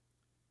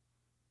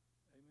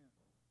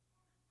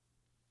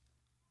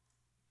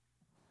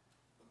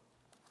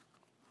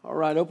All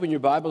right, open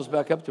your Bibles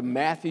back up to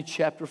Matthew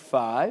chapter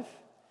 5.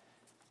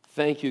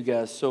 Thank you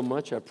guys so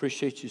much. I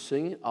appreciate you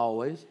singing,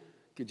 always.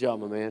 Good job,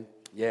 my man.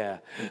 Yeah.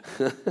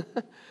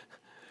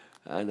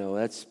 I know,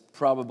 that's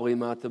probably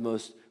not the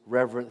most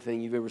reverent thing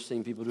you've ever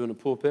seen people do in a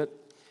pulpit,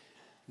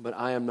 but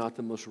I am not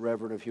the most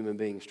reverent of human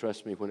beings,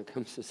 trust me, when it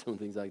comes to some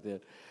things like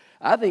that.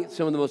 I think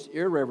some of the most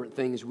irreverent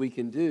things we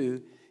can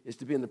do is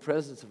to be in the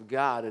presence of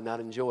God and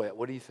not enjoy it.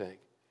 What do you think?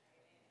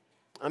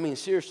 I mean,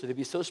 seriously, to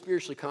be so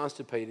spiritually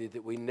constipated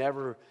that we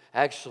never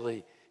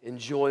actually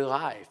enjoy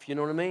life. You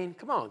know what I mean?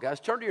 Come on,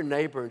 guys. Turn to your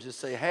neighbor and just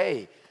say,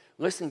 hey,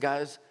 listen,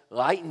 guys,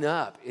 lighten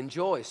up,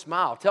 enjoy,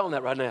 smile. Tell them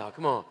that right now.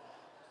 Come on.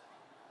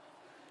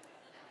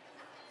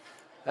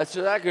 That's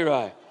exactly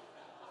right.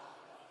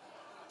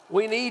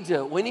 We need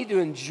to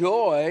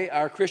enjoy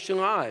our Christian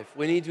life.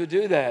 We need to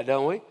do that,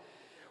 don't we?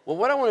 Well,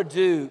 what I want to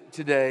do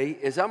today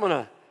is I'm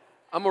gonna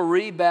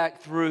read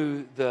back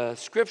through the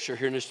scripture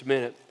here in just a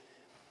minute.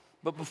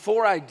 But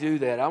before I do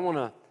that, I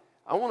want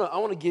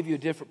to give you a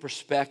different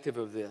perspective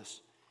of this.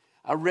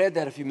 I read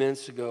that a few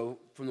minutes ago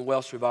from the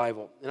Welsh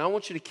Revival, and I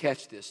want you to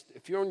catch this.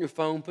 If you're on your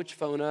phone, put your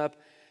phone up.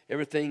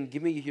 Everything,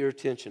 give me your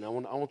attention. I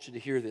want you to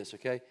hear this,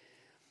 okay?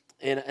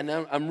 And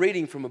I'm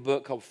reading from a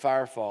book called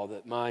Firefall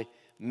that my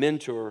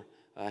mentor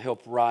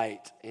helped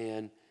write,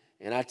 and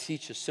I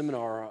teach a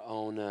seminar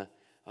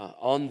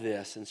on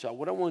this. And so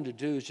what I wanted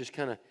to do is just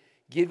kind of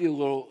give you a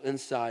little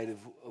insight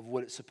of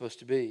what it's supposed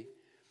to be.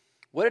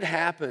 What had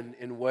happened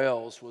in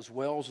Wales was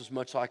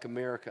much like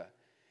America.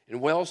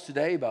 In Wales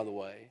today, by the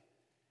way,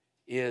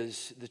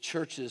 is the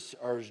churches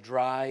are as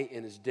dry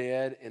and as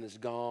dead and as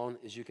gone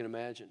as you can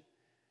imagine.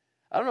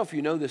 I don't know if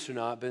you know this or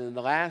not, but in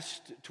the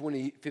last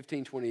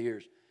 15, 20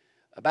 years,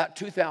 about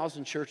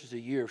 2,000 churches a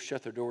year have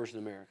shut their doors in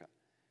America.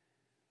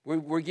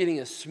 We're getting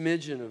a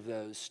smidgen of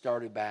those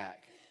started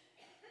back.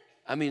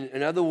 I mean,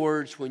 in other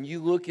words, when you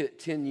look at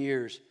 10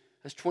 years,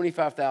 that's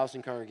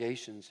 25,000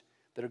 congregations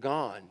that are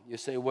gone. You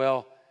say,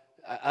 well,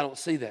 I don't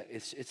see that.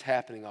 It's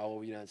happening all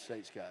over the United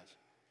States, guys.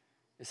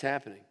 It's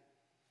happening.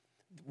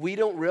 We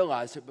don't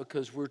realize it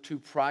because we're too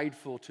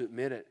prideful to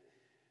admit it.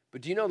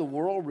 But do you know the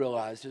world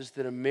realizes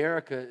that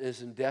America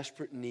is in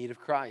desperate need of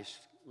Christ?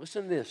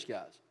 Listen to this,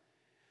 guys.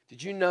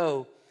 Did you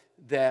know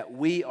that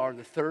we are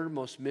the third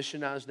most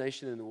missionized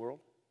nation in the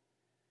world?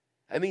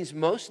 That means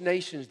most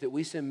nations that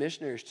we send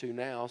missionaries to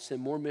now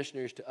send more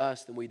missionaries to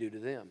us than we do to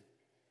them.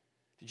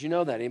 Did you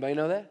know that? Anybody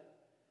know that?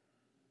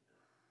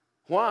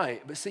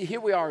 Why? But see, here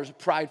we are as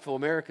prideful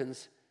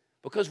Americans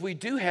because we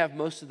do have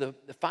most of the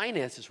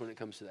finances when it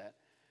comes to that.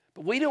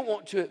 But we don't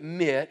want to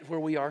admit where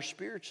we are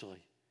spiritually.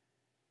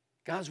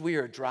 Guys, we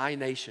are a dry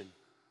nation.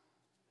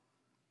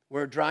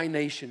 We're a dry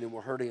nation and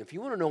we're hurting. If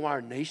you want to know why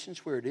our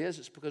nation's where it is,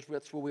 it's because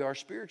that's where we are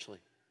spiritually.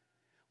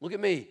 Look at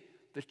me.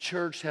 The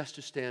church has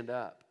to stand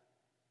up.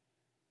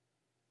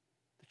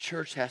 The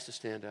church has to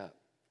stand up.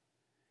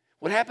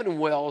 What happened in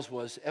Wales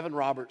was Evan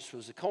Roberts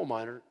was a coal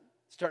miner,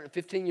 starting at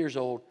 15 years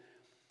old.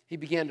 He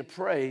began to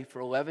pray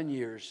for 11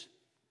 years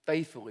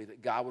faithfully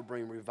that God would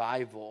bring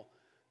revival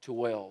to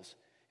Wales.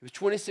 He was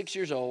 26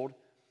 years old.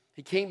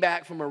 He came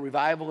back from a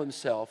revival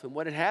himself. And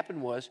what had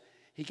happened was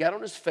he got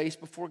on his face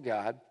before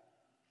God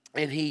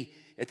and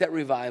at that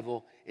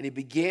revival, and he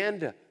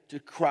began to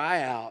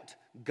cry out,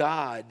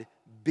 God,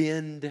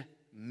 bend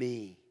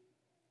me.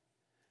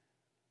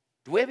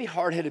 Do we have any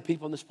hard-headed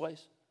people in this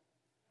place?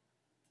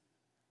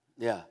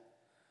 Yeah.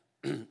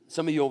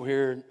 Some of you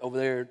over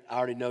there, I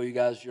already know you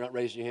guys, you're not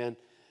raising your hand.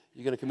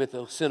 You're going to commit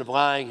the sin of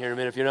lying here in a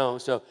minute if you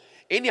don't. So,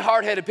 any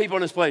hard-headed people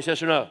in this place,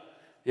 yes or no?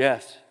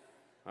 Yes.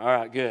 All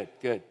right,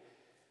 good.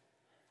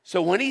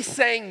 So, when he's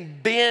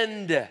saying,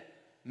 bend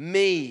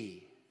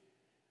me,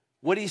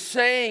 what he's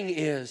saying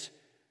is,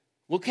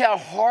 look how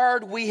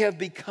hard we have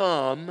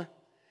become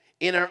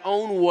in our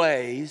own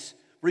ways,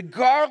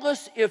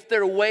 regardless if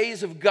they're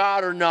ways of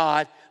God or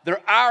not,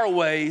 they're our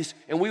ways,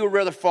 and we would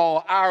rather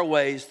follow our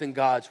ways than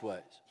God's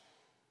ways.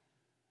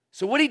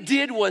 So what he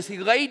did was he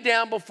laid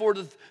down before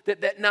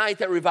that night,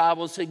 that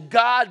revival, and said,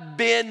 God,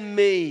 bend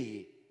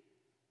me.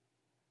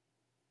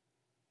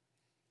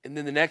 And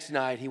then the next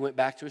night, he went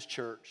back to his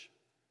church.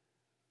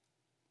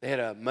 They had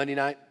a Monday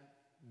night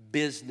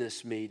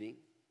business meeting.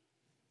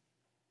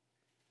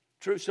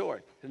 True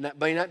story. In that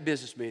Monday night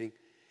business meeting,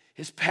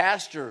 his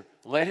pastor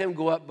let him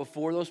go up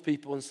before those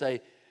people and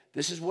say,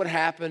 this is what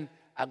happened.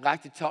 I'd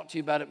like to talk to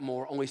you about it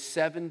more. Only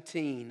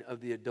 17 of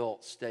the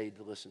adults stayed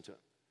to listen to him.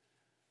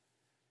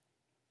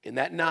 And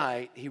that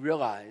night, he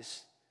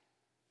realized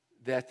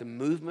that the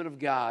movement of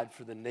God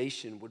for the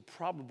nation would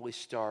probably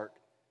start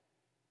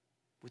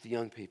with the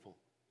young people,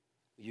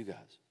 you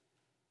guys.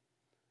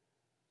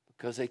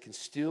 Because they can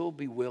still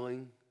be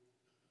willing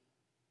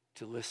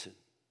to listen.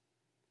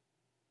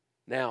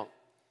 Now,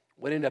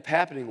 what ended up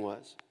happening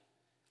was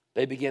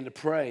they began to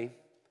pray,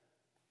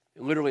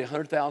 and literally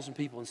 100,000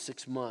 people in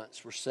 6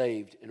 months were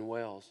saved in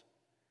Wales.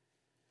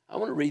 I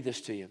want to read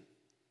this to you.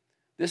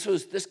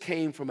 This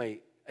came from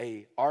a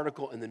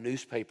article in the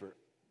newspaper.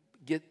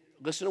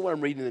 Listen to what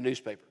I'm reading in the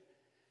newspaper.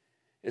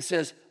 It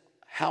says,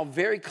 how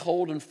very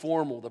cold and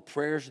formal the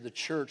prayers of the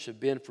church have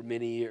been for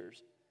many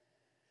years.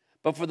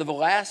 But for the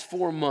last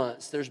 4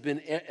 months, there's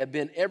been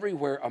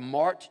everywhere a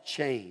marked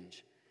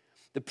change.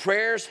 The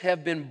prayers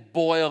have been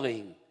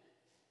boiling,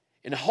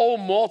 and whole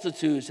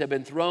multitudes have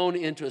been thrown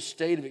into a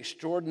state of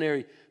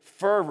extraordinary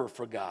fervor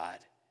for God.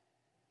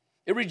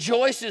 It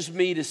rejoices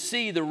me to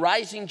see the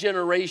rising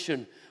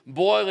generation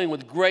boiling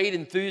with great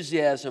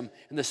enthusiasm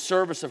in the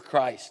service of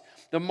Christ.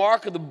 The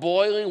mark of the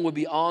boiling will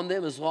be on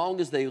them as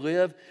long as they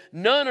live.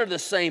 None are the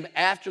same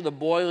after the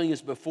boiling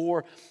as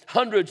before.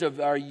 Hundreds of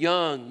our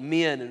young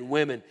men and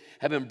women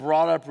have been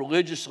brought up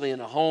religiously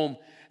in a home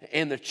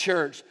and the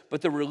church,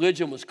 but the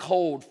religion was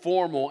cold,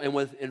 formal,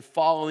 and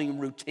following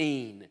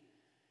routine.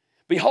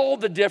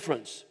 Behold the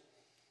difference.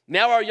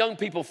 Now our young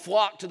people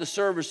flock to the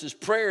services.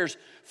 Prayers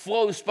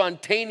flow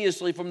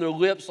spontaneously from their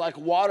lips like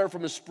water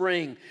from a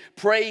spring.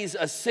 Praise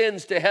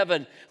ascends to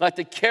heaven like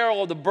the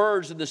carol of the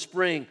birds in the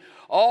spring.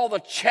 All the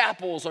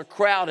chapels are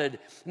crowded,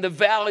 and the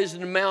valleys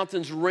and the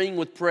mountains ring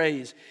with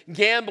praise.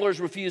 Gamblers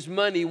refuse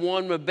money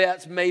won with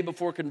bets made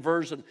before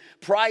conversion.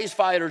 Prize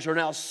fighters are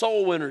now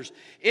soul winners.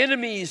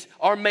 Enemies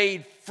are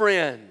made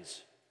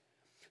friends.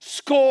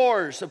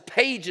 Scores of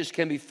pages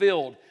can be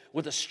filled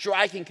with a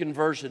striking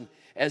conversion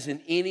as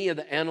in any of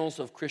the annals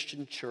of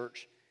Christian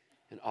church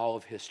in all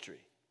of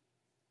history.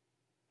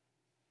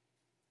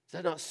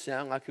 Does that not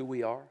sound like who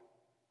we are?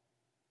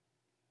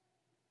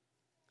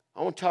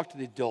 I want to talk to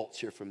the adults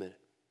here for a minute.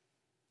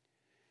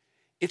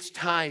 It's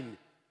time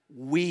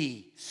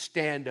we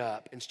stand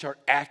up and start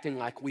acting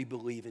like we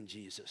believe in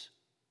Jesus.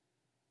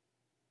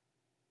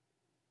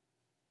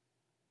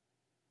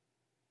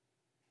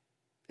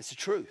 It's the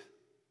truth.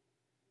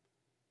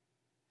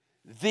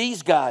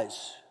 These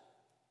guys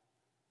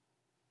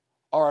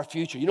are our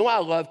future. You know why I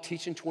love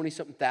teaching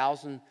 20-something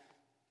thousand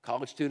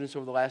college students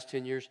over the last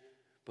 10 years?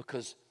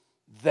 Because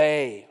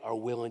they are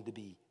willing to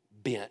be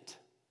bent.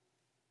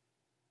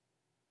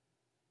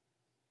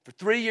 For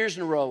 3 years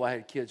in a row, I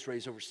had kids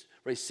raise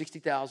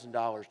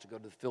 $60,000 to go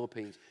to the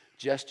Philippines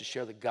just to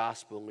share the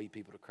gospel and lead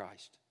people to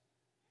Christ.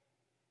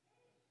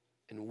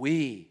 And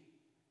we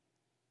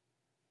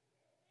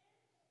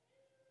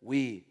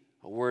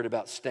are worried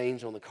about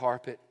stains on the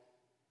carpet.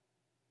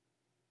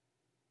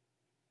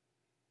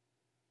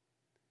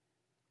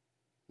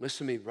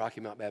 Listen to me,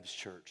 Rocky Mount Baptist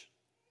Church.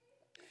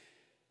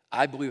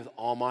 I believe with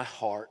all my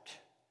heart,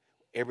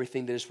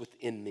 everything that is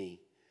within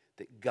me,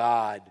 that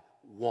God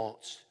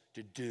wants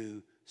to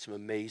do some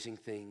amazing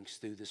things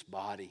through this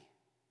body.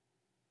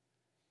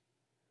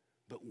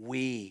 But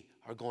we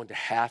are going to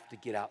have to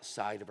get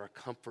outside of our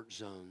comfort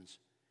zones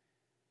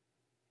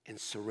and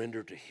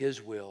surrender to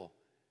His will,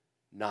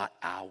 not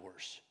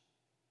ours.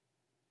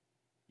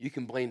 You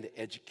can blame the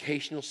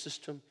educational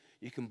system.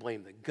 You can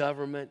blame the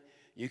government.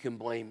 You can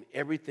blame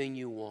everything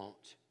you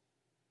want.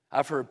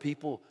 I've heard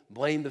people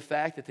blame the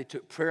fact that they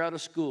took prayer out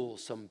of school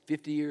some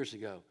 50 years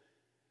ago.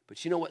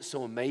 But you know what's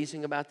so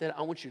amazing about that?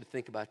 I want you to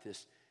think about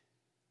this.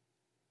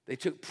 They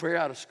took prayer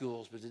out of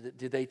schools, but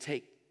did they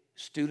take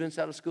students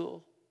out of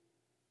school?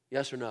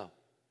 Yes or no?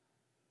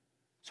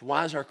 So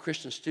why is our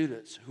Christian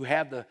students who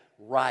have the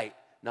right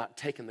not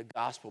taking the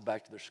gospel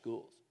back to their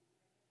schools?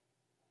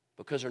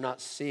 Because they're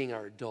not seeing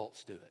our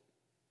adults do it.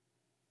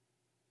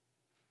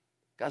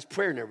 Guys,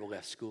 prayer never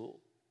left school.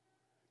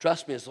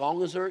 Trust me, as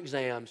long as there are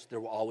exams, there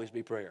will always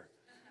be prayer.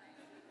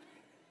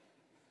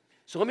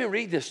 So let me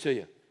read this to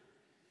you.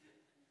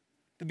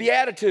 The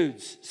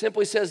Beatitudes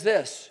simply says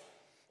this.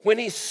 When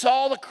he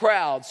saw the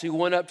crowds, he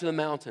went up to the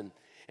mountain.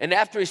 And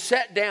after he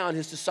sat down,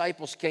 his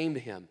disciples came to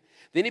him.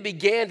 Then he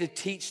began to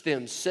teach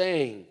them,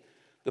 saying,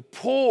 the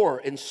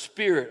poor in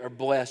spirit are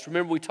blessed.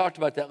 Remember, we talked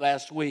about that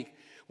last week,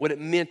 what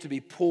it meant to be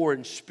poor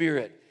in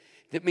spirit.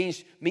 That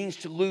means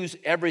to lose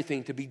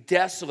everything, to be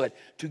desolate,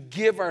 to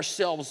give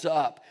ourselves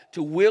up,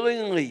 to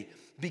willingly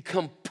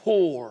become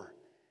poor.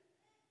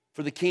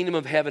 For the kingdom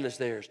of heaven is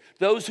theirs.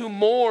 Those who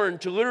mourn,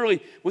 to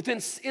literally,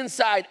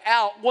 inside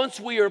out,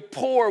 once we are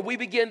poor, we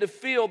begin to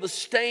feel the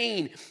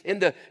stain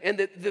and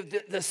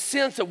the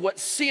sense of what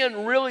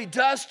sin really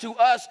does to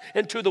us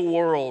and to the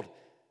world.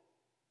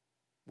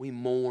 We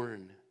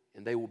mourn,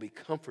 and they will be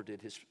comforted,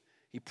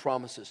 he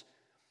promises.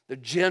 The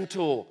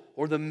gentle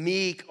or the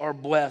meek are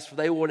blessed, for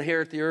they will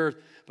inherit the earth.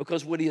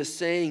 Because what he is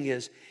saying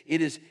is,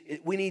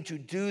 we need to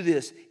do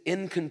this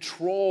in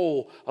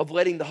control of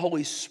letting the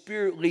Holy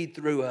Spirit lead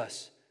through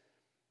us.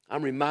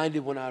 I'm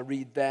reminded when I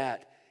read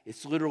that,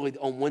 it's literally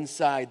on one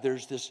side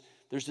there's this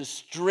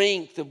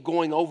strength of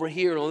going over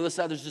here, and on the other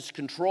side there's this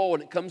control,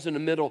 and it comes in the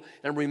middle.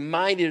 And I'm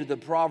reminded of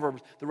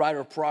the writer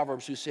of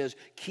Proverbs who says,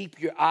 keep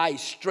your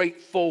eyes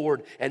straight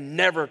forward and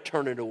never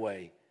turn it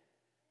away.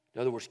 In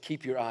other words,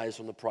 keep your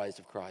eyes on the prize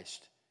of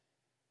Christ.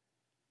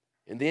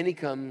 And then he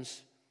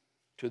comes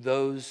to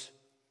those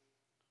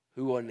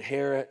who will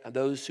inherit,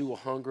 those who will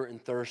hunger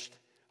and thirst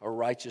of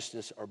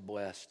righteousness are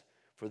blessed,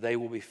 for they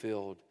will be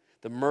filled.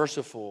 The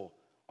merciful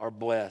are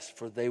blessed,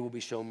 for they will be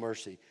shown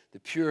mercy. The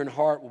pure in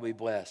heart will be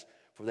blessed,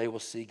 for they will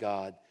see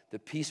God. The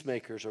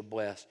peacemakers are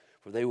blessed,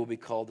 for they will be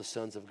called the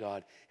sons of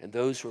God. And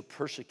those who are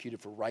persecuted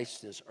for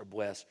righteousness are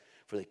blessed,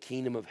 for the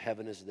kingdom of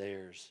heaven is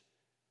theirs.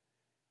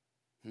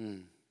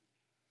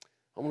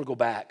 I want to go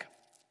back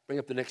Bring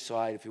up the next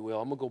slide, if you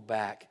will. I'm going to go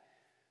back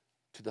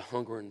to the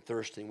hunger and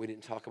thirsting. We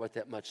didn't talk about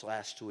that much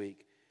last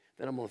week.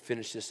 Then I'm going to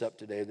finish this up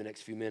today in the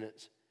next few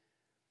minutes.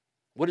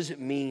 What does it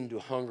mean to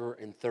hunger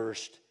and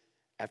thirst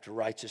after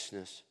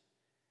righteousness?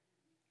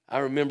 I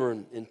remember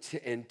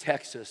in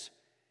Texas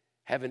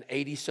having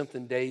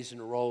 80-something days in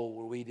a row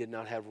where we did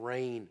not have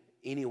rain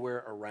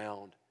anywhere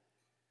around.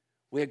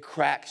 We had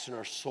cracks in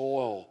our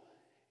soil,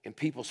 and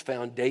people's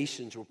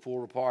foundations were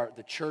pulled apart.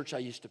 The church I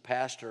used to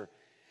pastor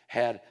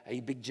had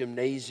a big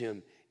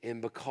gymnasium,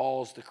 and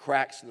because the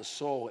cracks in the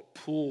soil, it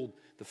pulled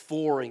the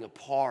flooring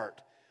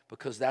apart,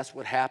 because that's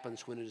what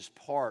happens when it is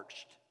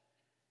parched.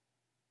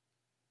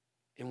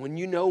 And when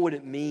you know what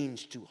it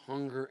means to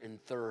hunger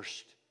and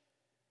thirst,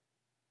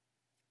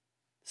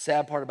 the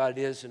sad part about it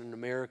is, in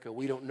America,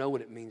 we don't know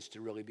what it means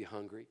to really be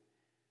hungry,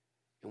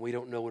 and we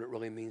don't know what it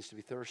really means to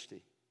be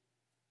thirsty.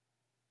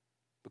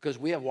 Because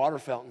we have water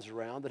fountains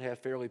around that have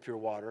fairly pure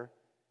water,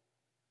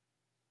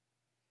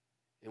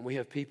 and we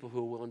have people who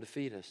are willing to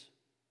feed us.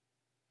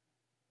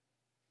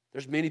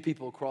 There's many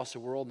people across the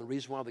world, and the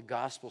reason why the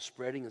gospel's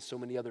spreading in so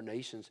many other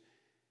nations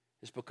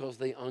is because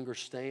they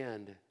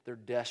understand they're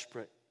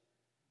desperate,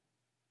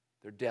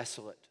 they're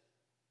desolate,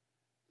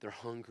 they're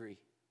hungry.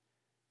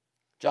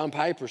 John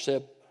Piper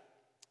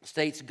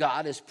states,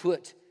 God has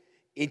put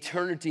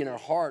eternity in our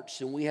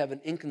hearts, and we have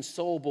an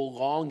inconsolable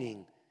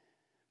longing.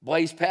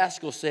 Blaise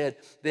Pascal said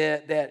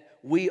that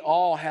we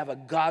all have a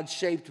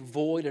God-shaped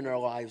void in our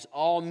lives.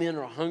 All men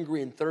are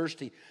hungry and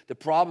thirsty. The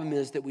problem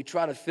is that we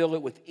try to fill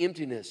it with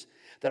emptiness,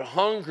 that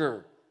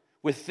hunger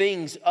with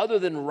things other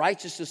than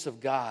righteousness of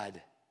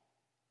God.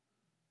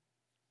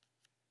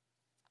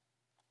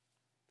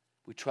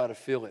 We try to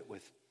fill it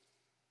with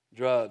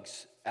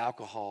drugs,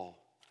 alcohol,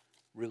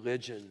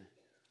 religion.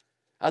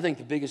 I think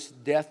the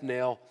biggest death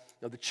knell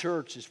of the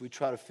church is we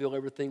try to fill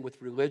everything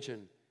with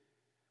religion.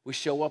 We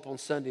show up on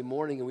Sunday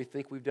morning and we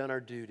think we've done our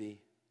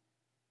duty,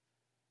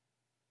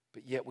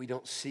 but yet we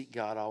don't seek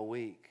God all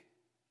week.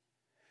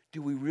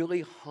 Do we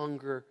really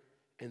hunger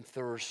and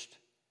thirst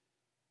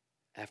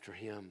after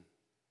Him?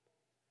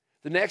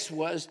 The next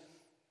was,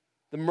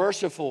 the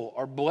merciful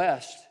are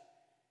blessed,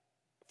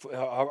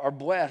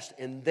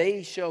 and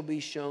they shall be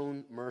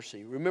shown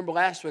mercy. Remember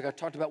last week I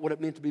talked about what it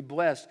meant to be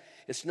blessed.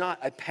 It's not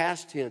a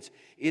past tense.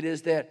 It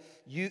is that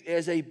you,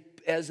 as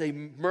a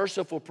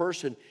merciful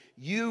person,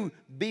 you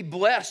be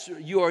blessed.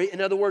 You are,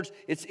 in other words,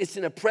 it's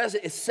in a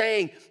present. It's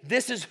saying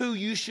this is who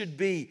you should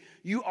be.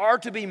 You are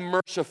to be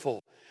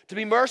merciful. To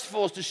be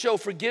merciful is to show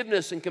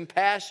forgiveness and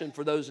compassion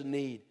for those in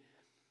need.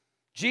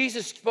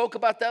 Jesus spoke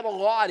about that a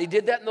lot. He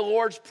did that in the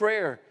Lord's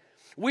Prayer.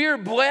 We are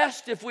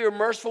blessed if we are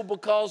merciful,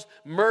 because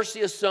mercy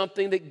is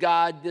something that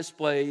God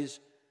displays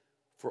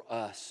for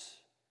us.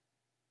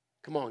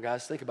 Come on,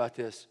 guys, think about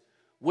this.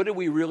 What do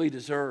we really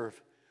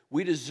deserve?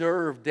 We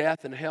deserve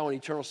death and hell and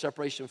eternal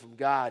separation from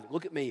God.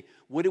 Look at me.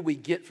 What did we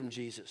get from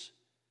Jesus?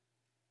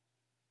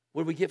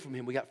 What did we get from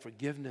Him? We got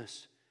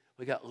forgiveness.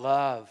 We got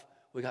love.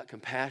 We got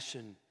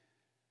compassion.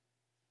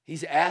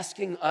 He's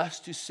asking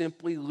us to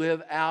simply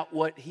live out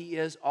what He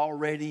has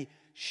already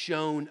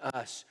shown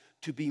us.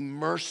 To be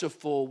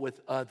merciful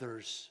with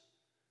others.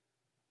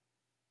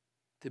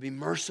 To be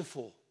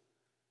merciful.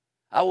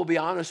 I will be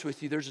honest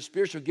with you. There's a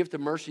spiritual gift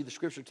of mercy, the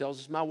Scripture tells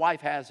us. My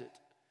wife has it,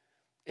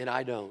 and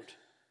I don't.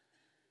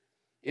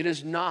 It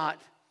is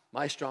not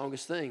my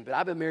strongest thing, but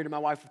I've been married to my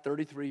wife for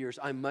 33 years.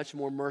 I'm much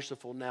more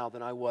merciful now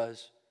than I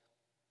was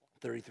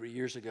 33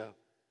 years ago.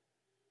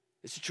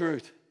 It's the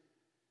truth.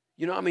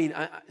 You know, I mean,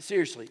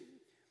 seriously,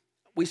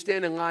 we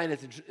stand in line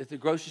at the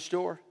grocery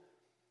store.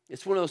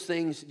 It's one of those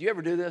things, do you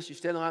ever do this? You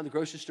stand in line at the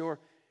grocery store,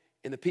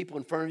 and the people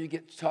in front of you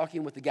get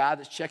talking with the guy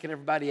that's checking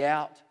everybody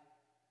out,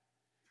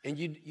 and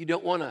you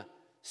don't want to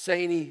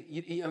say any,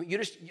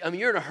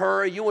 you're in a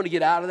hurry, you want to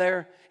get out of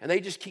there, and they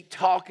just keep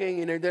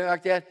talking, and they're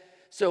like that.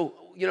 So,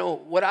 you know,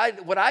 what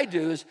I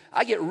do is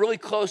I get really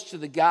close to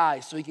the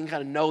guy so he can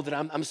kind of know that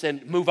I'm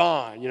saying, move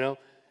on, you know.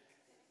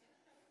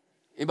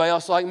 Anybody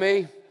else like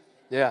me?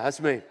 Yeah, that's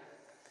me.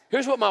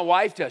 Here's what my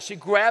wife does. She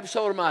grabs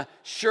hold of my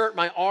shirt,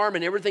 my arm,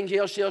 and everything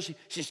else. She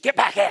says, get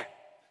back here.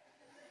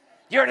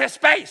 You're in his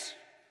space.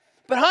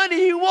 But honey,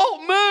 he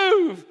won't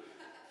move.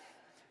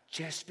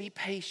 Just be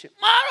patient.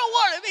 I don't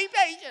want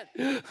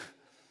to be patient.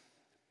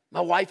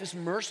 My wife is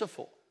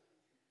merciful.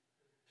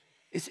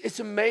 It's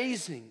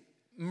amazing.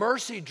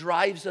 Mercy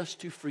drives us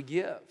to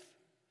forgive.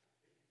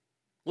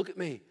 Look at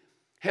me.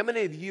 How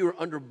many of you are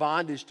under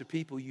bondage to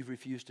people you've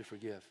refused to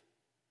forgive?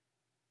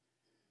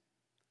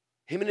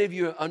 How many of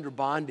you are under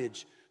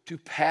bondage to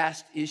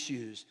past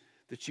issues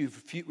that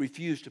you've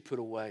refused to put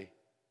away?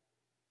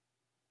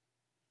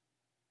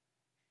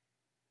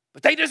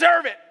 But they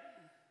deserve it.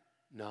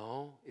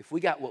 No, if we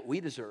got what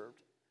we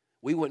deserved,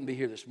 we wouldn't be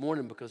here this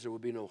morning, because there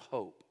would be no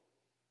hope.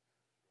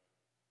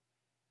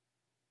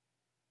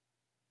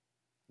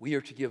 We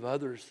are to give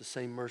others the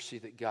same mercy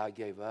that God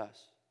gave us.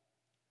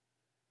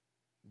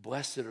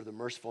 Blessed are the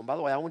merciful. And by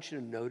the way, I want you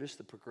to notice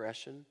the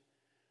progression.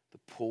 The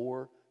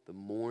poor, the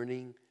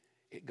mourning.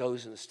 It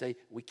goes in a state.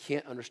 We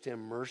can't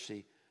understand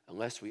mercy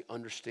unless we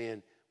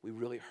understand we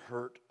really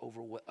hurt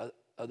over what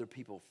other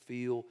people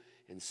feel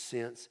and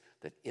sense,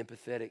 that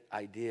empathetic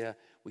idea.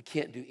 We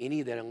can't do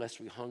any of that unless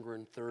we hunger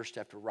and thirst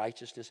after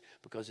righteousness,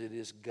 because it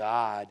is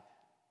God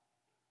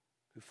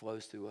who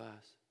flows through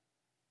us.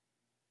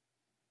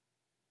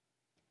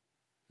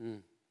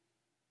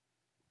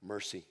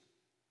 Mercy.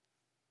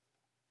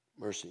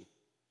 Mercy.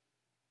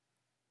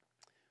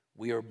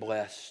 We are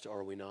blessed,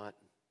 are we not?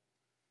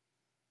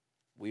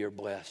 We are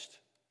blessed.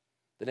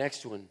 The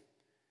next one,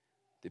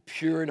 the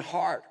pure in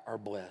heart are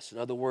blessed. In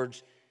other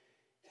words,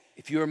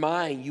 if you are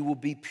mine, you will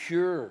be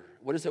pure.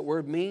 What does that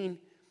word mean?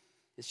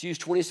 It's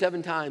used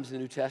 27 times in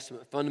the New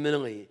Testament.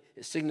 Fundamentally,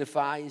 it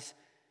signifies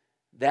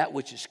that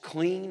which is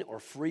clean or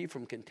free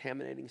from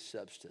contaminating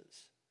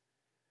substance.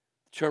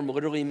 The term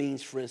literally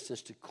means, for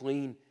instance, to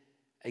clean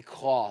a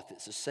cloth.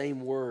 It's the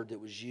same word that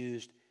was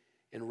used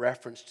in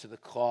reference to the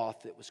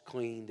cloth that was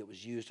clean, that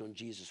was used on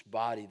Jesus'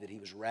 body that he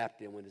was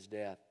wrapped in with his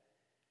death.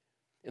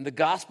 In the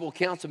gospel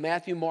accounts of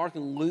Matthew, Mark,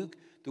 and Luke,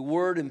 the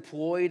word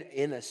employed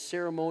in a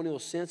ceremonial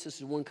sense, this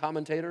is one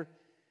commentator,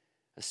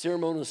 a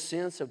ceremonial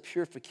sense of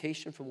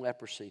purification from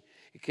leprosy.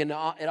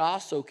 It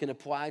also can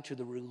apply to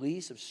the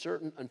release of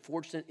certain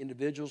unfortunate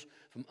individuals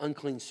from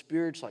unclean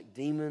spirits like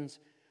demons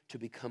to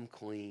become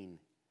clean.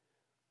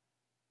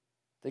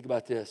 Think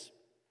about this.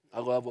 I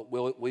love what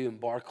William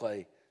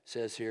Barclay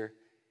says here.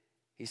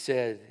 He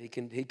said, he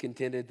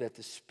contended that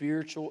the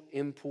spiritual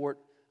import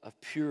of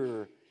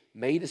pure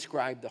may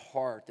describe the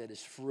heart that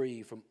is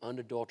free from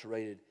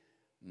unadulterated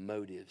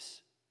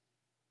motives.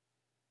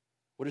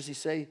 What does he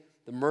say?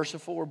 The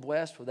merciful are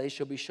blessed, for they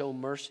shall be shown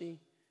mercy.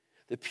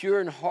 The pure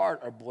in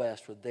heart are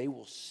blessed, for they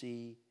will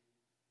see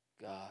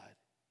God.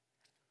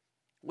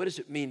 What does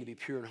it mean to be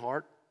pure in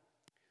heart?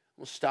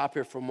 We'll stop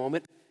here for a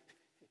moment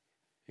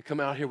and come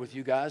out here with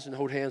you guys and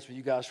hold hands with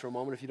you guys for a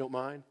moment, if you don't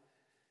mind.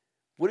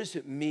 What does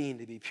it mean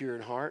to be pure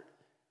in heart?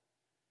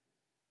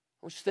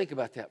 I want you to think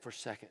about that for a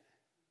second.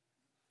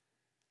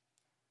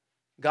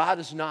 God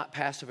is not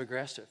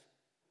passive-aggressive.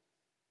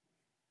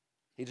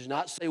 He does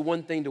not say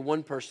one thing to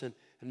one person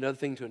and another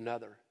thing to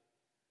another.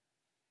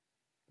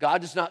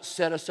 God does not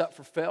set us up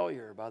for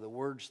failure by the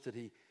words that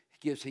he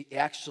gives. He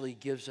actually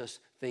gives us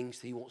things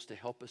that he wants to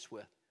help us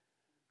with.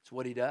 It's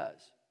what he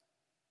does.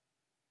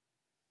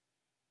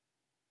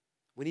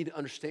 We need to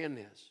understand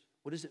this.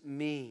 What does it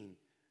mean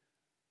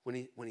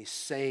when he's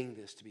saying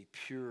this, to be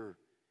pure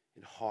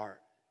in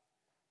heart?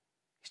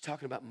 He's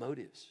talking about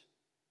motives.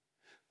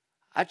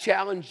 I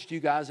challenged you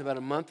guys about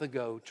a month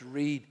ago to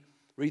read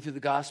through the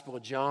Gospel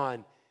of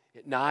John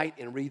at night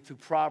and read through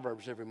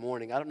Proverbs every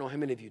morning. I don't know how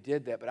many of you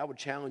did that, but I would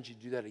challenge you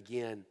to do that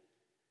again.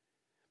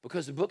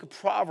 Because the book of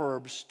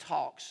Proverbs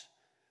talks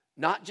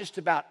not just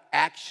about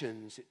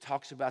actions, it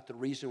talks about the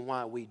reason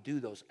why we do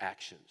those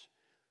actions.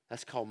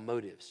 That's called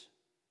motives.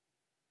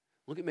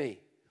 Look at me.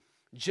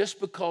 Just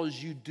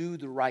because you do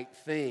the right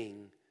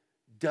thing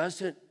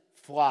doesn't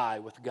fly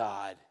with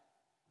God.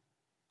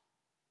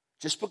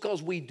 Just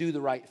because we do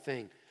the right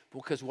thing.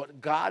 Because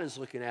what God is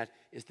looking at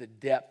is the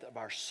depth of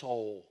our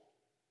soul.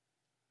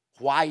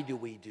 Why do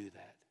we do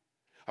that?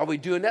 Are we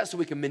doing that so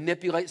we can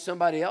manipulate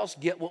somebody else,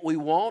 get what we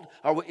want?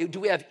 Do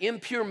we have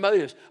impure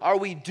motives? Are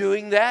we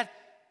doing that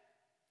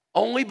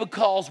only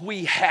because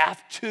we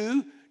have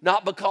to,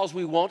 not because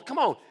we want? Come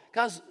on,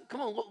 guys,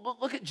 come on,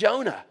 look at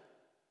Jonah.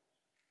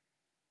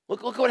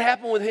 Look what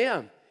happened with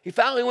him. He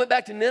finally went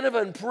back to Nineveh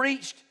and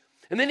preached.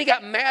 And then he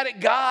got mad at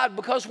God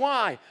because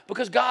why?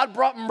 Because God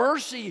brought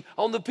mercy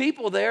on the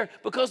people there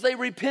because they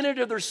repented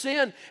of their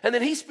sin. And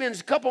then he spends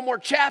a couple more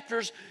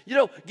chapters,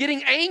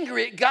 getting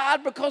angry at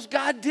God because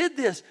God did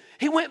this.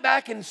 He went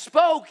back and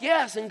spoke,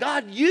 yes, and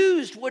God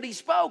used what he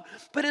spoke,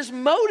 but his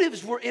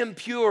motives were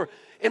impure.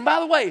 And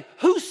by the way,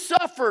 who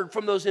suffered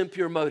from those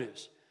impure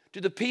motives?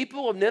 Did the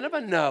people of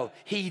Nineveh? No,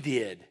 he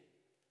did.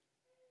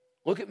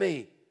 Look at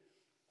me.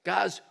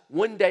 Guys,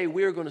 one day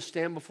we are going to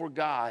stand before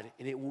God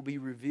and it will be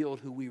revealed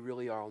who we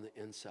really are on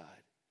the inside.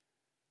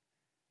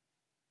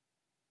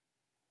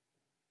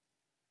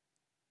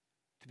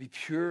 To be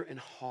pure in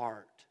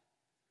heart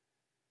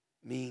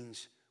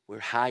means we're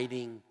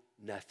hiding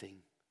nothing.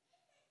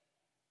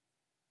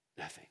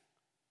 Nothing.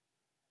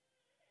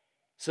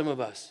 Some of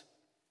us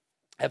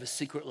have a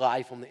secret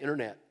life on the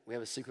internet. We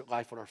have a secret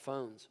life on our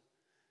phones.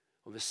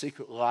 We have a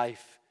secret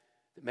life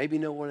that maybe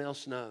no one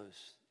else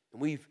knows.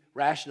 And we've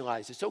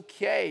rationalized it's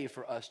okay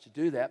for us to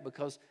do that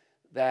because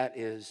that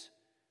is,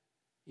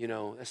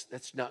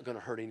 that's not going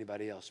to hurt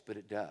anybody else, but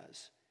it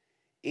does.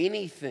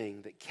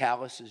 Anything that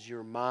calluses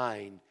your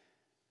mind,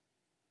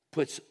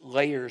 puts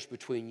layers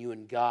between you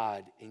and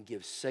God, and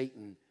gives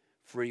Satan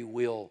free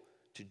will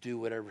to do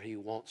whatever he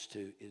wants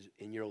to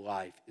in your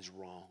life is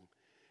wrong.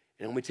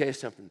 And let me tell you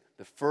something.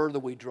 The further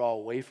we draw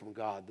away from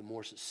God, the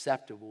more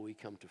susceptible we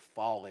come to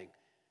falling.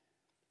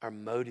 Our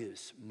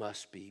motives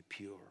must be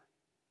pure.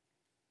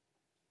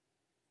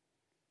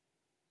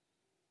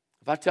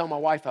 If I tell my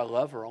wife I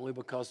love her only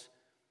because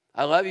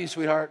I love you,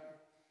 sweetheart,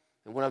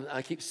 and when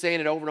I keep saying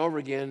it over and over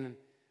again,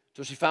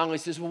 until she finally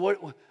says,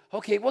 well,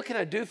 what can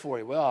I do for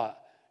you? Well,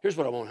 here's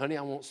what I want, honey.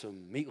 I want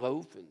some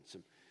meatloaf and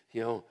some,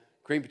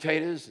 cream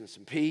potatoes and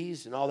some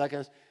peas and all that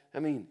kind of stuff. I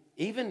mean,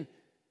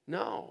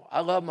 no,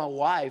 I love my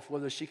wife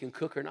whether she can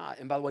cook or not.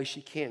 And by the way,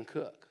 she can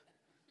cook.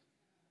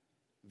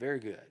 Very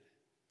good.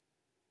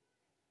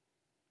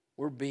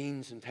 We're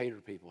beans and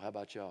tater people. How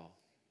about y'all?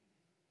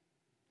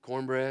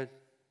 Cornbread.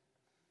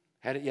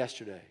 Had it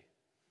yesterday.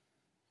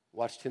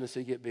 Watched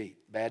Tennessee get beat.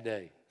 Bad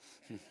day.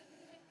 Let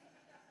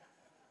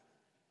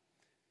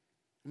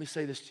me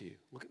say this to you.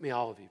 Look at me,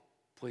 all of you.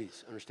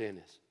 Please understand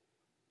this.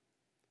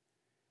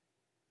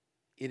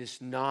 It is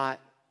not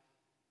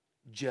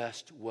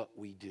just what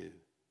we do.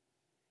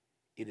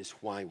 It is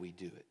why we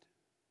do it.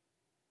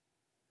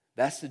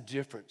 That's the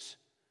difference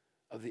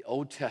of the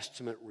Old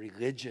Testament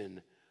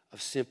religion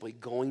of simply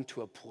going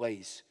to a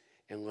place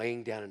and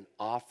laying down an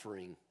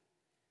offering.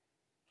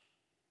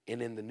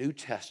 And in the New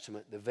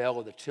Testament, the veil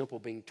of the temple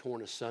being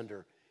torn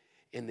asunder,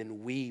 and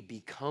then we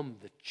become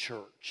the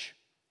church.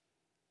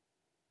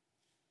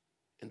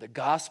 And the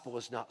gospel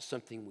is not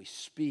something we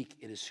speak,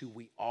 it is who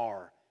we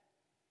are.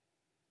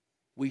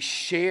 We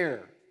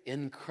share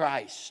in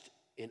Christ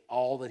in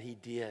all that he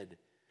did.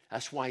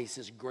 That's why he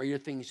says, greater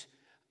things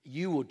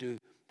you will do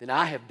than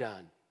I have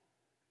done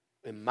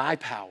in my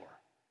power.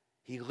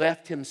 He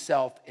left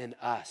himself in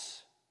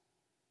us.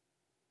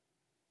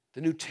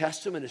 The New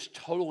Testament is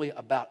totally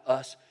about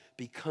us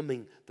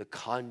becoming the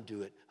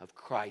conduit of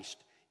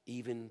Christ,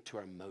 even to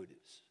our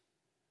motives.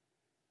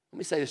 Let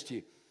me say this to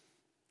you.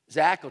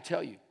 Zach will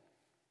tell you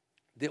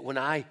that when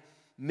I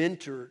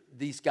mentor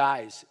these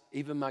guys,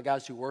 even my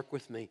guys who work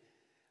with me,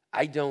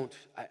 I tell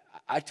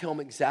them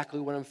exactly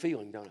what I'm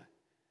feeling, don't I?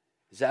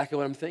 Exactly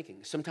what I'm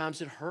thinking.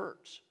 Sometimes it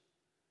hurts.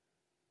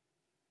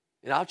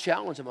 And I'll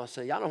challenge them. I'll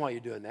say, I know why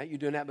you're doing that. You're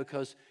doing that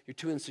because you're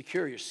too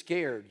insecure. You're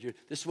scared.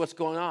 This is what's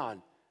going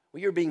on.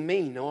 Well, you're being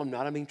mean. No, I'm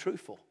not. I'm being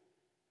truthful.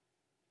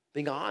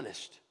 Being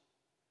honest.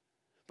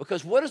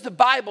 Because what does the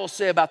Bible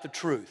say about the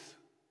truth?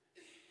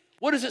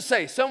 What does it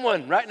say?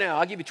 Someone, right now,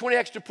 I'll give you 20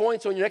 extra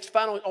points on your next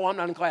final. Oh, I'm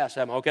not in class,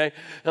 am I? Okay.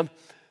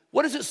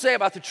 What does it say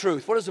about the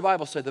truth? What does the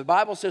Bible say? The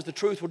Bible says the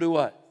truth will do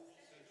what?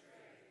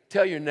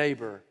 Tell your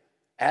neighbor,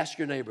 ask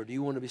your neighbor, do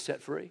you want to be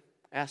set free?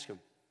 Ask him.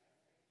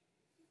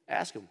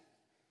 Ask him.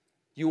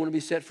 Do you want to be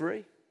set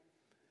free?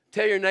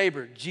 Tell your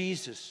neighbor,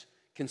 Jesus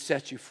can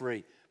set you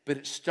free. But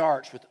it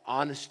starts with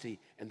honesty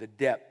and the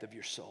depth of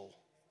your soul.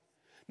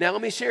 Now,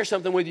 let me share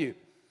something with you.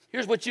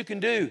 Here's what you can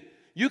do.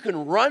 You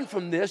can run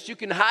from this. You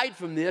can hide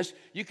from this.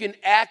 You can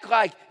act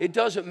like it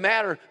doesn't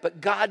matter.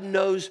 But God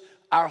knows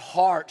our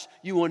hearts.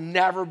 You will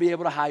never be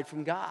able to hide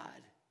from God.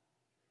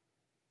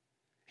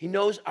 He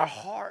knows our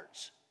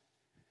hearts.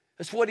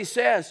 That's what he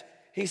says.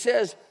 He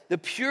says, the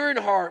pure in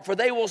heart, for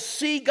they will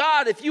see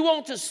God. If you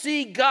want to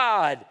see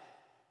God,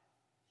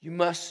 you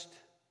must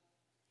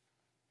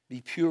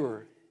be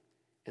pure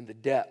in the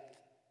depth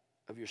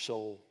of your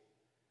soul.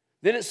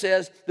 Then it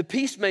says, the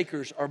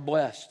peacemakers are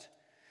blessed.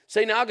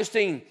 St.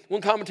 Augustine,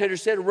 one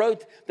commentator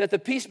wrote that the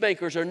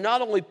peacemakers are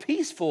not only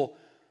peaceful,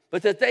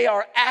 but that they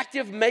are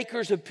active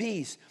makers of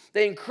peace.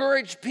 They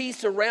encourage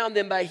peace around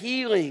them by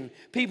healing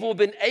people who have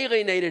been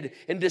alienated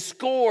and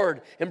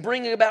discord and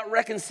bringing about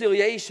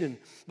reconciliation.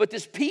 But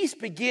this peace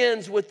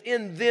begins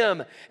within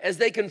them as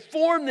they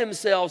conform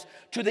themselves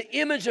to the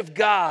image of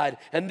God.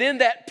 And then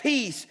that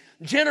peace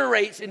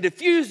generates and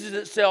diffuses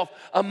itself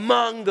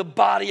among the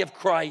body of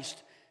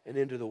Christ and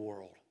into the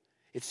world.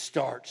 It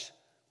starts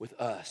with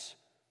us.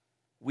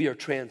 We are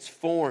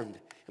transformed.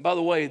 And by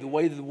the way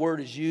that the word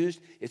is used,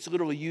 it's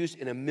literally used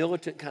in a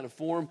militant kind of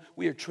form.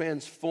 We are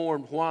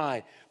transformed.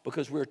 Why?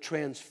 Because we're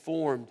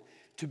transformed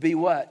to be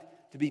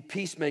what? To be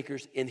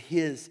peacemakers in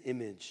his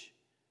image.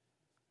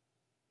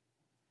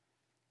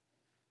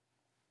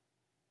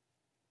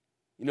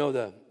 You know,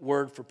 the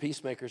word for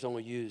peacemaker is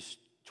only used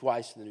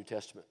twice in the New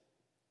Testament.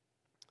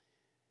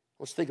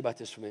 Let's think about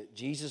this for a minute.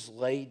 Jesus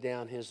laid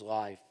down his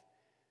life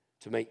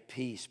to make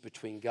peace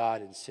between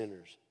God and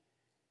sinners.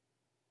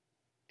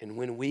 And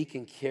when we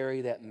can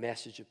carry that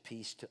message of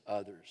peace to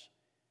others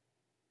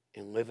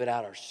and live it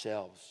out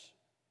ourselves,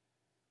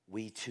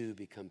 we too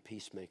become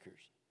peacemakers.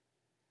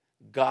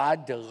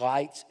 God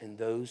delights in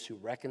those who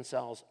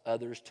reconciles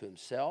others to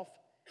himself,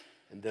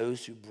 and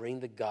those who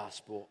bring the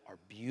gospel are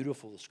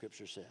beautiful, the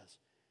scripture says.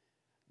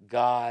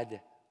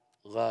 God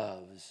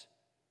loves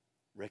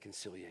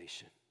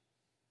reconciliation.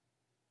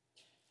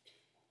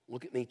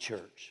 Look at me,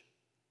 church.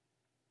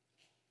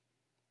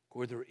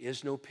 Where there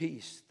is no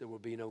peace, there will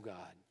be no God.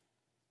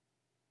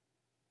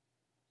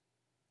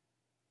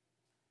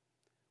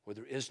 Where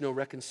there is no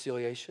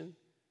reconciliation,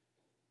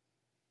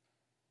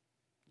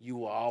 you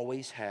will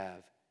always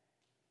have,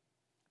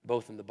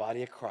 both in the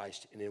body of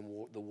Christ and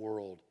in the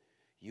world,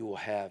 you will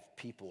have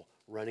people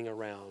running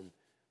around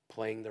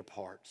playing their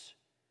parts,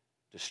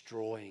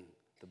 destroying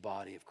the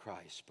body of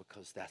Christ,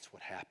 because that's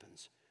what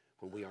happens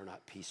when we are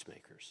not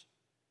peacemakers.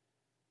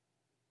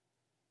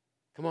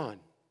 Come on.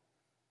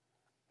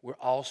 We're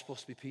all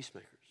supposed to be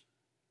peacemakers.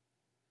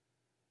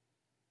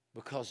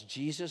 Because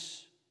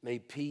Jesus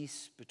made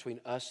peace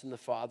between us and the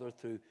Father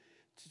through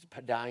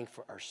dying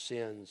for our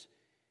sins,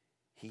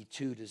 he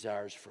too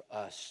desires for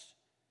us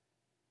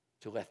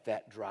to let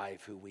that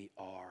drive who we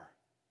are.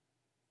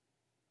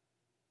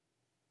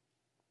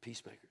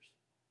 Peacemakers.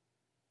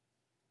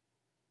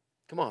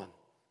 Come on.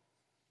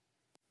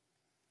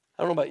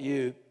 I don't know about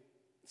you.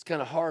 It's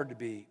kind of hard to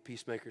be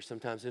peacemakers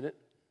sometimes, isn't it?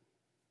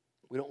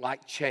 We don't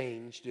like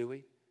change, do we?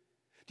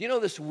 Do you know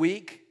this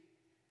week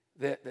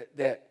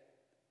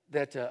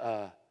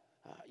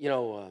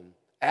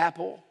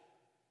Apple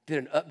did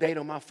an update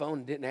on my phone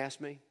and didn't ask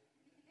me?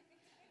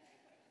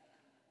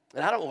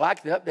 And I don't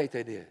like the update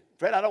they did.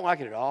 Fred, I don't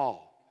like it at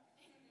all.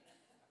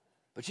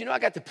 But I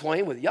got to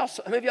playing with it. How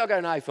many of y'all got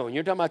an iPhone?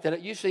 You're talking about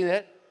that. You've seen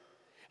that?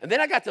 And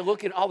then I got to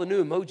look at all the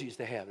new emojis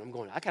they have. And I'm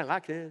going, I kind of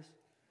like this.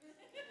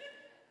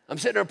 I'm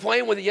sitting there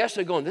playing with it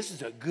yesterday going, this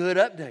is a good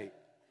update.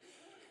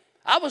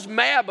 I was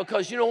mad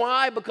because, you know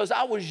why? Because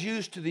I was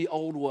used to the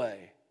old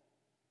way.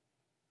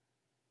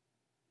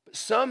 But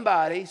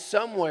somebody,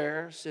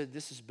 somewhere said,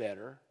 this is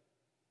better.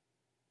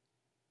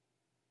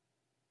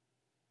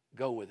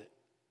 Go with it.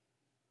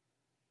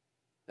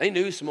 They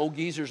knew some old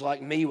geezers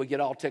like me would get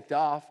all ticked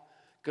off.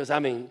 Because,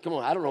 come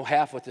on, I don't know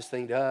half what this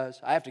thing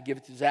does. I have to give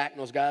it to Zach and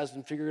those guys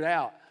and figure it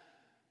out.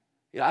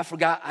 I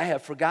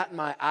have forgotten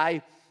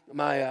my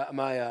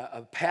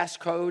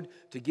passcode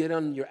to get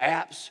on your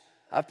apps.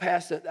 I've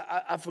passed it.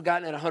 I've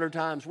forgotten it 100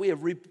 times. We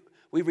read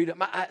it.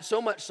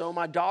 So much so,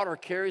 my daughter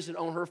carries it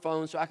on her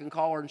phone so I can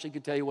call her and she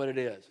can tell you what it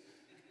is.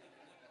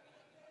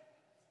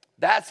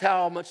 That's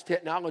how much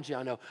technology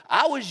I know.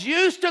 I was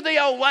used to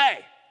the old way.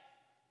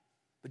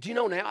 But do you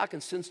know now I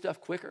can send stuff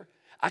quicker?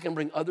 I can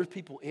bring other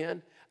people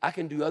in. I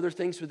can do other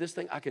things with this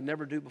thing I could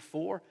never do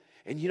before.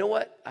 And you know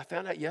what? I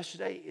found out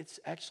yesterday it's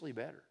actually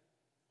better.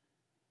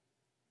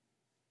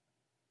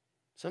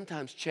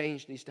 Sometimes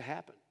change needs to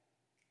happen.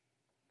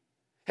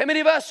 How many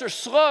of us are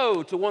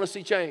slow to want to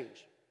see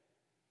change?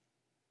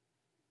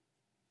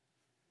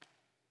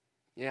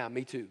 Yeah,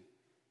 me too.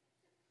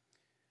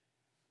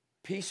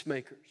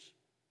 Peacemakers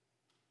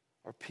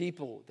are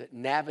people that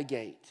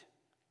navigate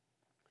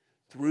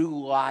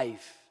through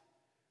life,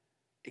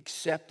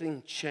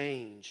 accepting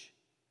change,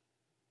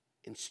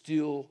 and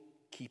still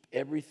keep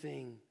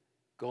everything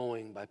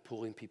going by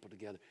pulling people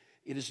together.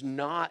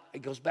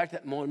 It goes back to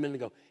that moment a minute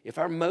ago. If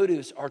our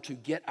motives are to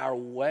get our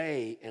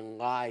way in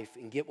life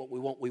and get what we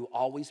want, we will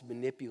always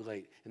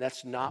manipulate. And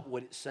that's not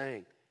what it's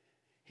saying.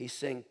 He's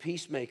saying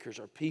peacemakers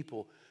are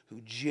people who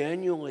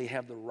genuinely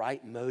have the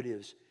right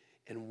motives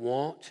and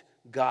want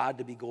God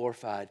to be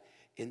glorified.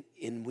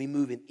 And we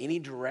move in any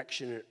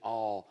direction at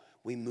all.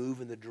 We move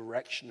in the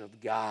direction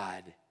of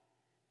God.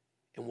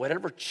 And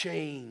whatever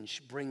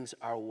change brings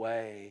our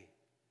way,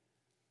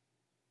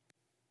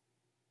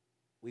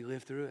 we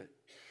live through it.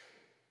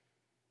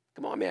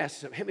 Come on, let me ask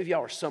you something. How many of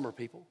y'all are summer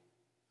people?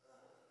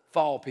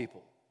 Fall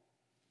people?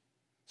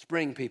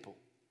 Spring people?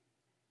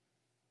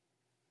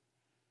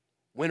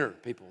 Winter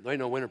people? There ain't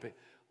no winter people.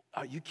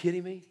 Are you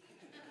kidding me?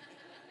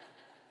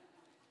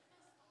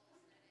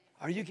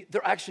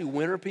 There are actually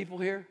winter people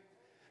here?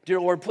 Dear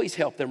Lord, please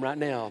help them right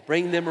now.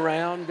 Bring them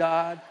around,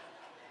 God.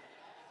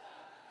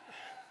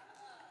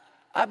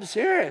 I'm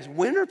serious.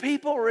 Winter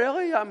people,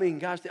 really?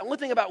 Gosh, the only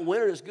thing about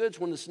winter that's good is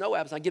when the snow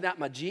happens. I get out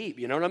my Jeep,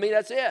 you know what I mean?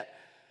 That's it.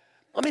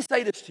 Let me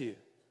say this to you.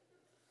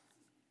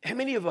 How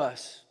many of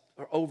us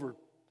are over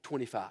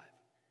 25?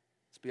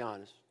 Let's be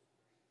honest.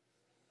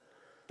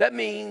 That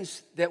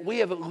means that we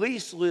have at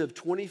least lived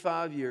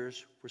 25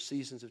 years where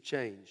seasons have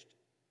changed.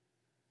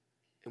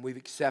 And we've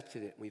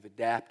accepted it. We've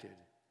adapted.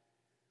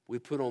 We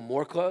put on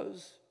more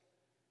clothes.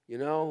 We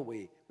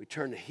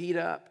turn the heat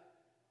up.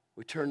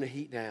 We turn the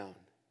heat down.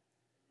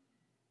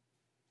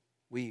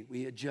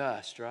 We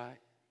adjust, right?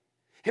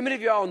 How many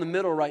of y'all in the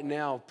middle right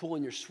now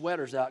pulling your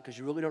sweaters out because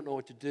you really don't know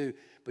what to do,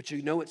 but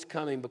you know it's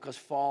coming because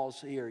fall's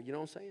here? You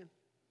know what I'm saying?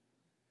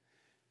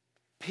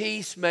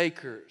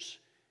 Peacemakers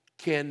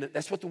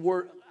that's what the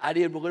word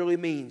idea literally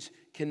means,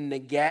 can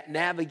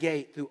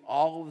navigate through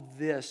all of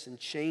this and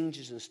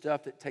changes and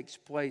stuff that takes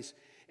place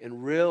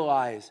and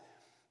realize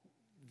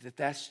that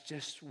that's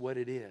just what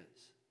it is.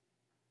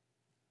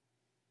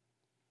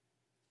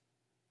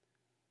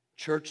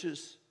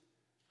 Churches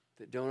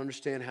that don't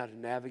understand how to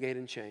navigate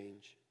and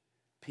change,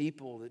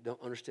 people that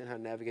don't understand how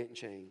to navigate and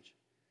change,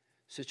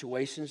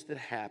 situations that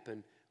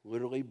happen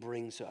literally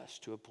brings us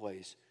to a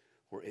place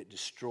where it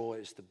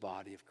destroys the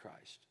body of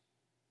Christ.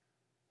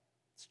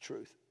 It's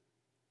truth.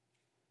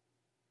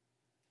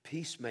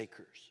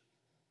 Peacemakers,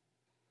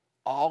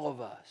 all of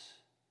us,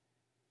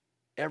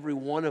 every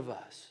one of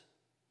us.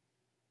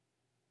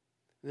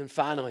 And then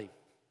finally,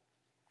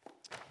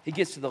 he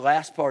gets to the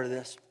last part of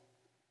this,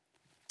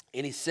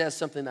 and he says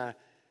something I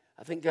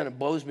think kind of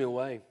blows me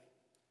away.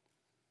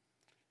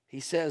 He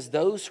says,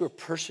 those who are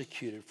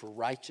persecuted for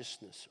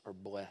righteousness are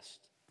blessed,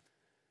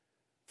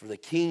 for the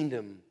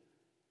kingdom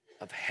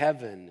of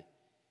heaven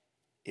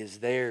is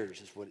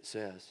theirs, is what it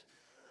says.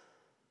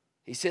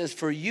 He says,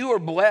 for you are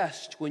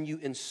blessed when you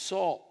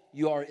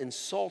are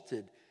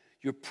insulted,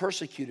 you're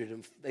persecuted,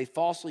 and they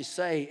falsely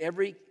say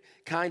every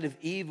kind of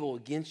evil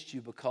against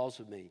you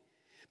because of me.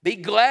 Be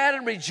glad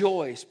and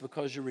rejoice,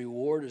 because your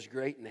reward is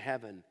great in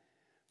heaven,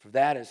 for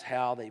that is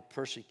how they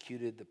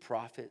persecuted the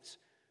prophets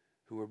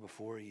who were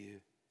before you.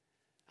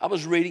 I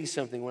was reading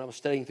something when I was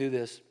studying through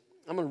this,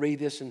 I'm going to read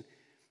this, and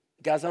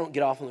guys, I don't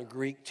get off on the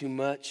Greek too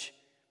much,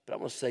 but I'm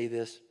going to say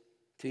this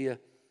to you.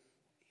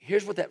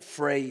 Here's what that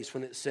phrase,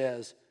 when it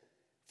says,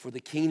 for the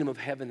kingdom of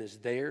heaven is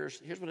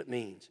theirs, here's what it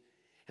means.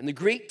 In the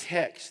Greek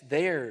text,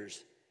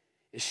 theirs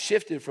is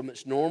shifted from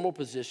its normal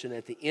position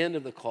at the end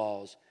of the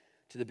clause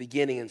to the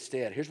beginning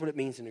instead. Here's what it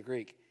means in the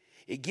Greek.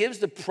 It gives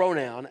the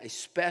pronoun a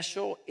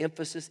special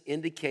emphasis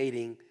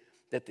indicating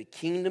that the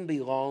kingdom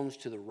belongs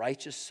to the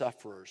righteous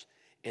sufferers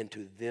and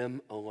to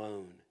them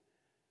alone.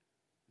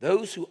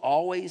 Those who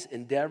always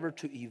endeavor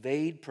to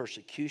evade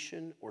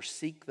persecution or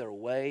seek their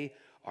way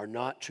are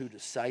not true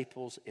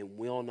disciples and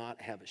will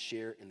not have a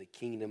share in the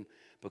kingdom,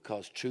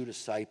 because true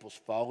disciples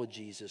follow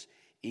Jesus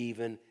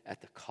even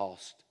at the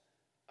cost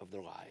of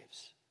their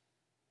lives.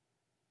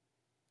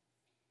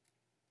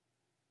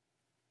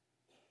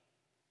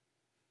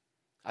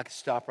 I could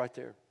stop right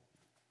there.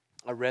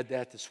 I read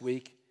that this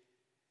week.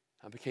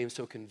 I became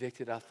so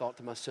convicted, I thought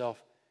to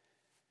myself,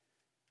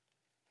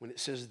 when it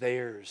says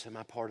theirs, am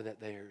I part of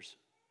that theirs?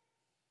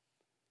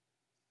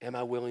 Am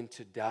I willing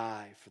to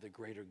die for the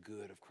greater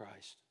good of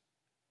Christ?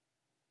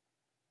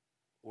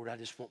 Or do I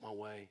just want my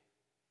way?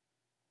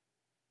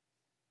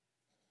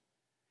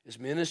 Is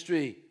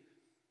ministry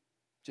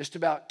just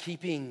about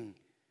keeping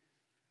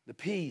the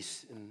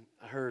peace? And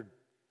I heard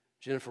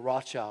Jennifer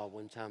Rothschild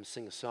one time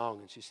sing a song,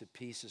 and she said,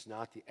 peace is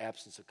not the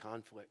absence of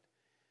conflict.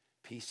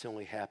 Peace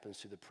only happens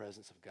through the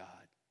presence of God.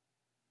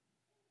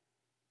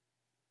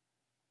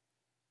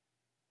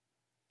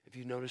 Have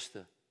you noticed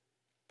the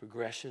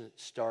progression? It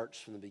starts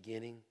from the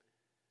beginning,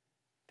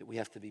 that we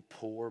have to be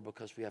poor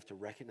because we have to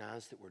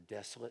recognize that we're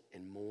desolate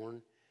and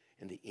mourn.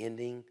 And the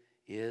ending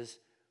is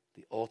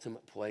the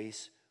ultimate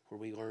place where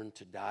we learn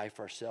to die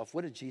for ourselves.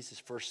 What did Jesus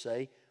first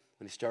say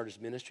when he started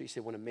his ministry? He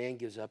said, when a man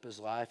gives up his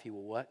life, he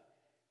will what?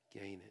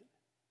 Gain it.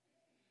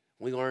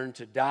 We learn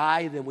to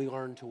die, then we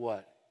learn to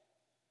what?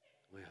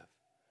 Live.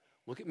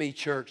 Look at me,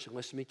 church, and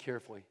listen to me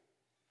carefully.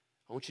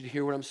 I want you to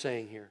hear what I'm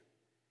saying here.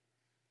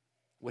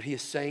 What he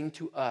is saying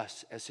to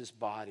us as his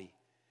body.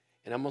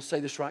 And I'm going to say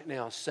this right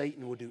now.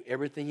 Satan will do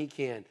everything he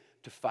can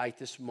to fight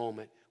this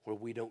moment where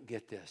we don't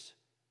get this.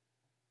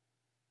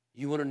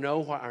 You want to know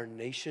why our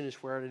nation is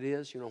where it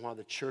is? You know why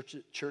the church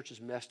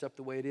is messed up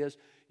the way it is?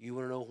 You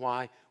want to know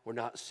why we're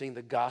not seeing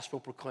the gospel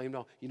proclaimed?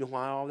 You know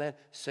why all that?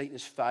 Satan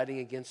is fighting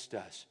against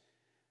us.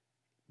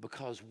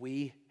 Because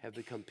we have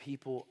become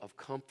people of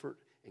comfort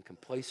and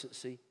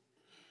complacency.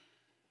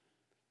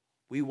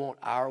 We want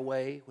our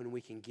way when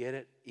we can get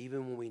it,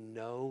 even when we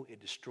know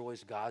it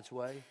destroys God's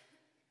way.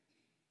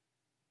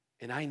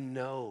 And I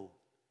know,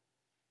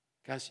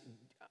 guys,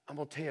 I'm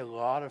going to tell you, a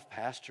lot of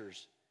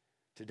pastors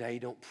today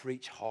don't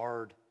preach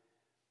hard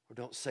or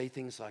don't say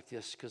things like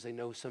this because they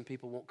know some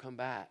people won't come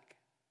back.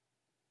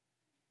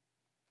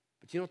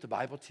 But you know what the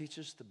Bible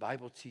teaches? The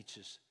Bible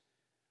teaches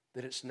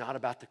that it's not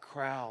about the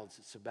crowds,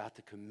 it's about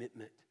the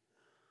commitment.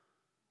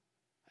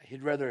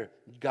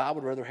 God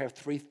would rather have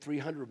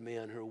 300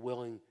 men who are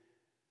willing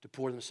to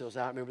pour themselves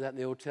out. Remember that in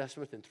the Old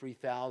Testament? Than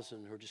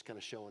 3,000 who are just kind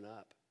of showing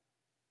up.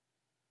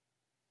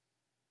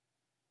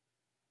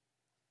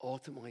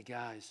 Ultimately,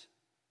 guys,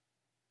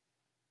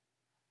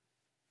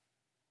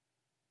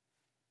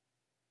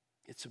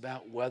 it's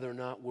about whether or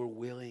not we're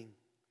willing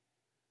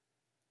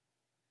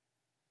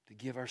to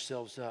give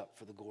ourselves up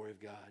for the glory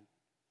of God.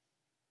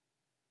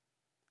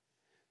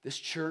 This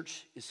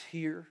church is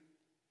here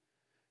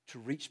to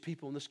reach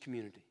people in this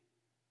community.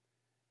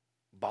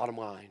 Bottom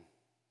line,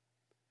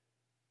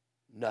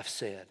 enough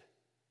said.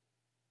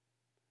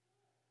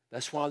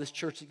 That's why this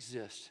church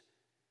exists.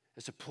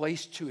 It's a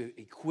place to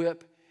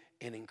equip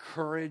and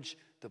encourage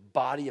the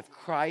body of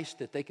Christ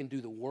that they can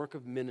do the work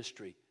of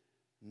ministry.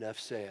 Enough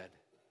said.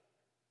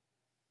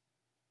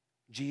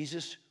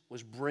 Jesus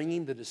was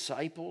bringing the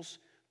disciples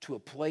to a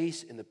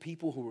place, and the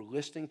people who were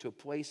listening to a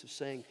place of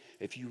saying,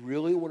 if you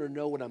really want to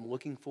know what I'm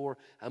looking for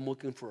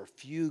a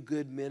few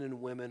good men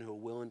and women who are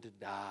willing to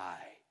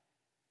die,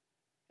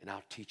 and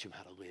I'll teach them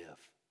how to live.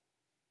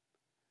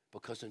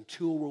 Because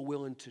until we're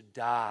willing to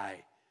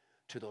die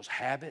to those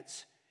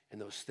habits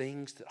and those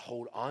things that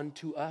hold on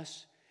to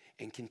us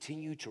and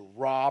continue to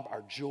rob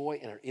our joy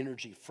and our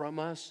energy from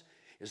us,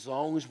 as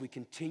long as we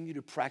continue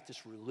to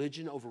practice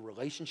religion over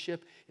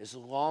relationship, as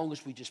long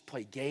as we just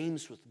play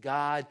games with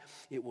God,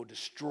 it will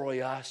destroy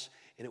us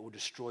and it will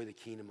destroy the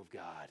kingdom of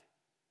God.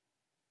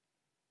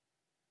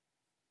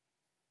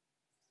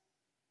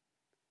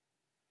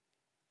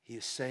 He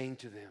is saying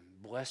to them,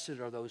 blessed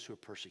are those who are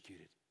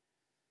persecuted,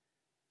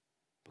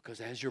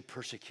 because as you're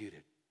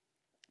persecuted,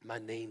 my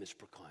name is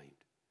proclaimed.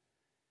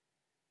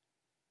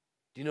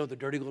 Do you know the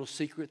dirty little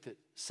secret that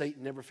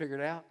Satan never figured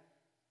out?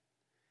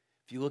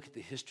 If you look at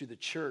the history of the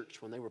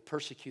church, when they were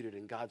persecuted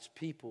and God's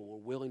people were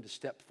willing to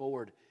step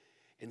forward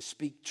and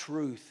speak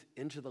truth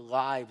into the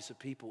lives of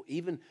people,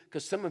 even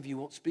because some of you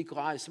won't speak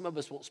lies, some of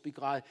us won't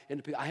speak lies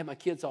into people. I have my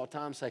kids all the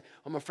time say,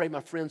 I'm afraid my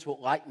friends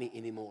won't like me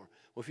anymore.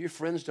 Well, if your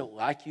friends don't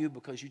like you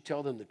because you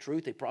tell them the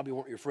truth, they probably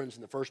weren't your friends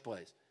in the first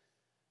place.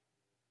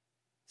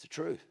 It's the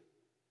truth.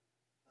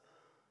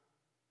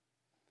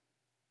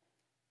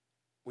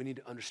 We need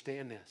to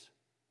understand this.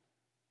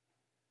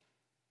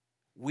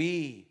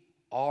 We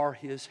are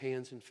his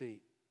hands and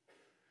feet.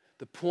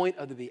 The point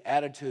of the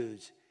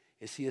Beatitudes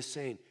is he is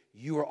saying,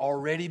 you are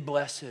already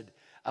blessed.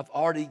 I've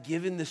already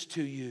given this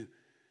to you.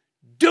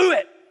 Do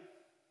it.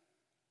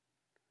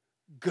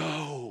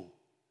 Go.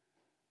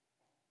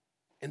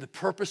 And the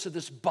purpose of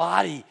this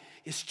body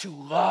is to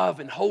love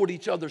and hold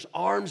each other's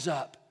arms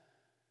up.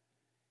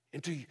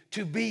 And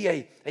to be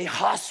a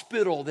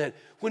hospital that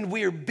when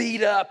we are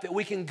beat up, that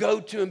we can go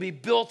to and be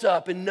built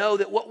up and know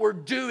that what we're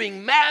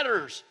doing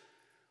matters.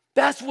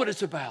 That's what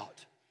it's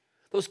about.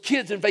 Those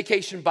kids in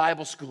Vacation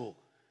Bible School,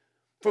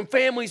 from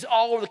families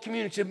all over the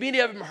community, many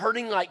of them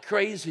hurting like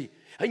crazy,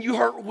 and you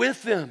hurt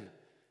with them.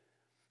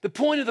 The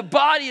point of the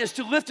body is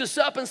to lift us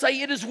up and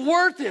say, it is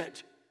worth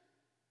it.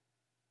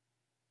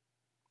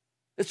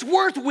 It's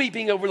worth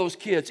weeping over those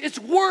kids. It's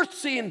worth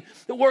seeing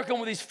the working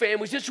with these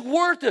families. It's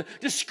worth the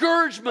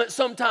discouragement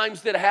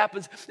sometimes that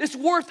happens. It's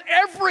worth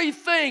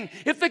everything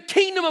if the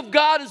kingdom of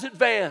God is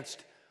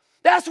advanced.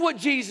 That's what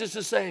Jesus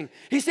is saying.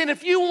 He's saying,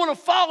 if you want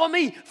to follow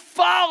me,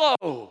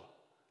 follow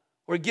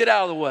or get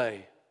out of the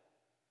way.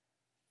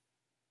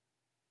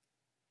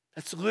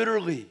 That's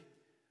literally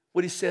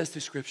what he says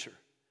through Scripture.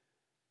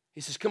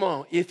 He says, come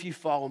on, if you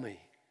follow me.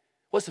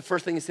 What's the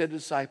first thing he said to the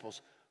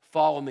disciples?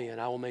 Follow me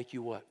and I will make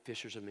you what?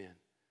 Fishers of men.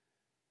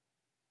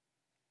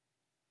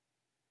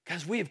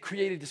 Guys, we have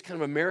created this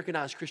kind of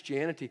Americanized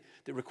Christianity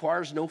that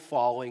requires no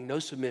following, no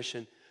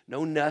submission,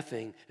 no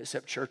nothing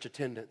except church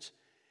attendance.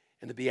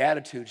 And the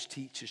Beatitudes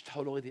teaches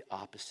totally the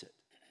opposite.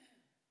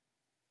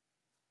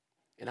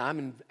 And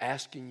I'm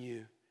asking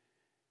you,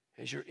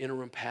 as your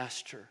interim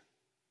pastor,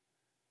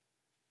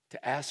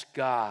 to ask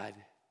God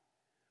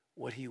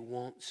what he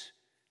wants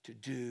to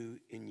do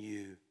in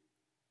you.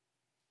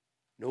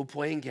 No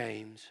playing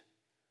games.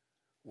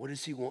 What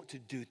does he want to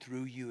do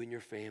through you and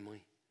your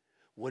family?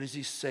 What is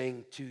he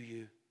saying to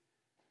you?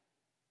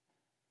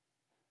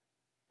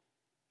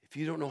 If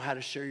you don't know how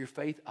to share your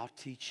faith, I'll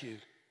teach you.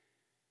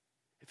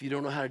 If you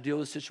don't know how to deal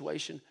with a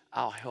situation,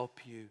 I'll help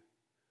you.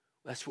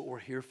 That's what we're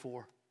here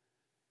for.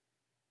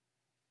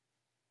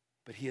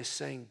 But he is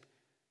saying,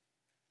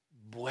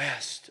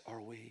 blessed are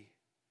we.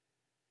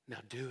 Now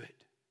do it.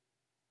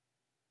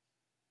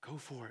 Go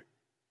for it.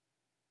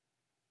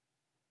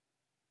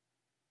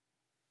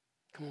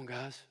 Come on,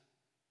 guys.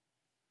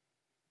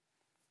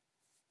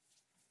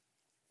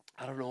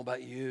 I don't know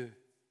about you.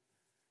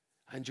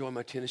 I enjoy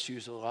my tennis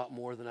shoes a lot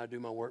more than I do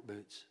my work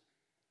boots.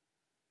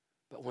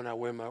 But when I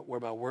wear my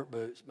work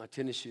boots, my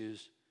tennis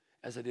shoes,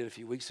 as I did a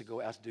few weeks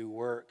ago, out to do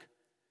work,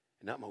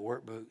 and not my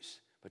work boots,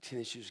 my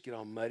tennis shoes get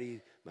all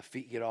muddy, my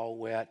feet get all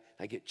wet,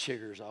 and I get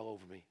chiggers all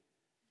over me.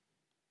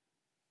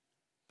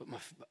 But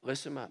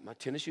my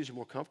tennis shoes are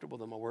more comfortable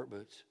than my work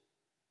boots.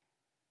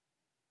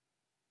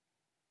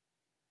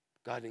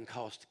 God didn't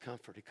call us to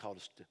comfort. He called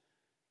us to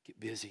get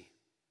busy,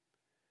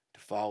 to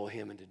follow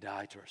him and to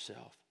die to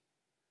ourselves.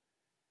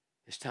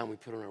 It's time we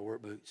put on our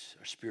work boots,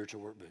 our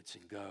spiritual work boots,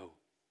 and go.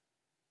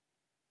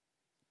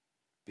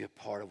 Be a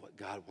part of what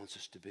God wants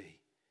us to be.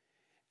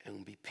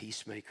 And be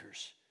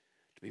peacemakers,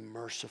 to be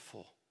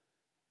merciful,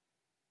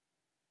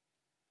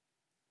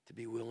 to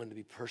be willing to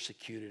be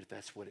persecuted if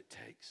that's what it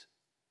takes.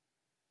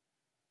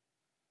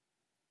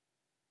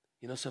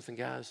 You know something,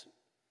 guys?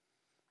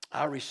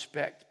 I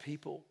respect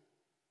people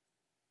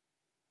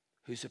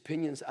whose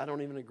opinions I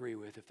don't even agree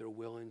with if they're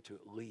willing to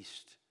at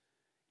least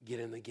get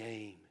in the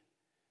game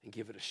and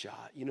give it a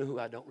shot. You know who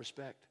I don't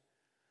respect?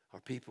 Are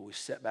people who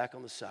sit back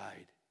on the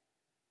side,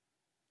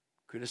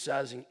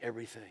 criticizing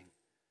everything,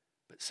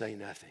 but say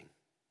nothing.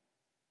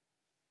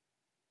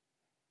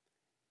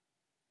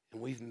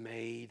 And we've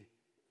made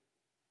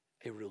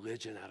a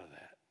religion out of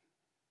that.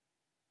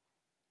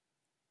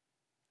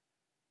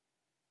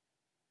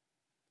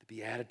 The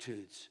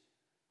Beatitudes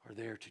are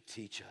there to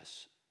teach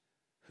us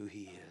who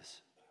he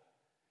is.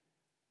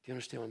 Do you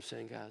understand what I'm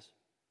saying, guys?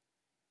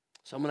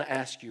 So I'm going to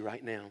ask you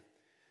right now,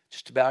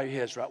 just to bow your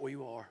heads right where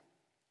you are.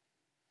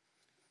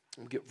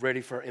 We'll get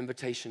ready for our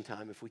invitation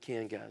time if we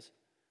can, guys.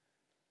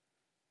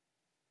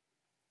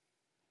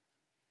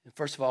 And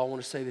first of all, I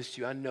want to say this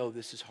to you. I know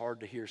this is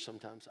hard to hear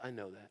sometimes. I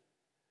know that.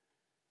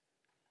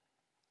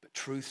 But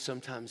truth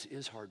sometimes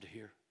is hard to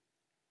hear.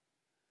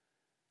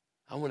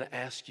 I want to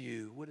ask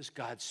you, what is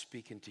God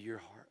speaking to your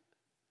heart?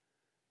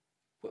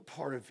 What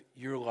part of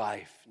your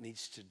life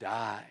needs to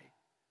die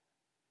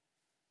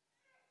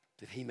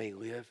that he may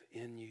live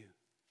in you?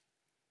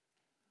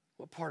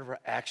 What part of our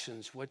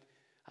actions?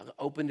 I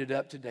opened it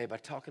up today by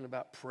talking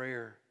about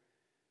prayer.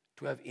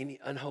 Do we have any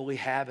unholy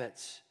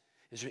habits?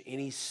 Is there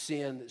any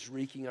sin that's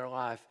wreaking our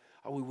life?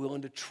 Are we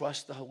willing to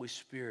trust the Holy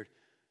Spirit?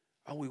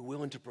 Are we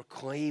willing to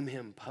proclaim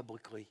him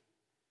publicly?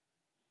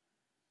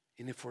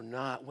 And if we're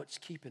not, what's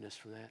keeping us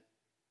from that?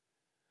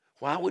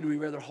 Why would we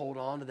rather hold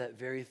on to that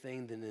very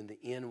thing than in the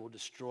end will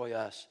destroy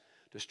us,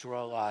 destroy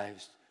our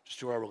lives,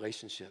 destroy our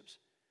relationships,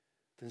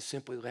 than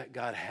simply let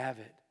God have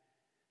it,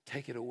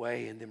 take it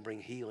away, and then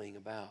bring healing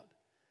about?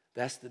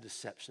 That's the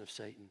deception of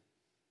Satan.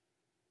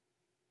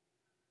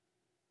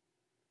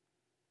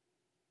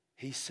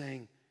 He's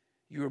saying,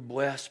 you are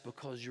blessed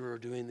because you are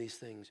doing these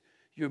things.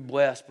 You're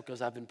blessed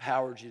because I've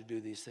empowered you to do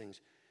these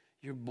things.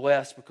 You're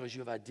blessed because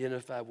you have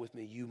identified with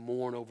me. You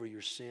mourn over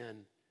your sin.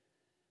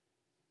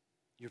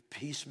 You're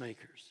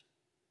peacemakers.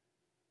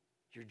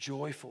 You're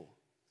joyful.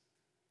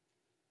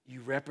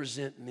 You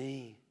represent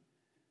me.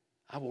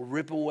 I will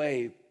rip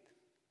away,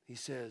 he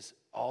says,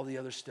 all the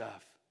other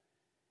stuff,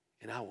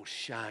 and I will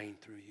shine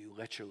through you.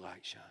 Let your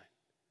light shine.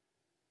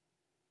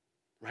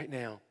 Right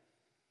now,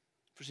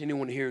 if there's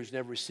anyone here who's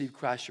never received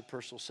Christ your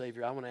personal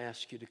Savior, I want to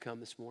ask you to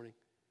come this morning.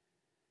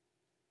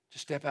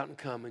 Just step out and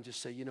come and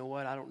just say, you know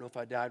what? I don't know if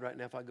I died right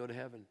now if I go to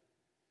heaven.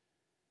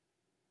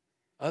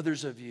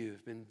 Others of you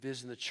have been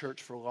visiting the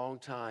church for a long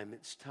time.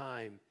 It's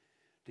time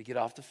to get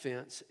off the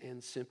fence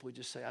and simply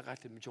just say, I'd like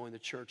to join the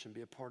church and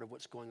be a part of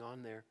what's going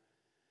on there.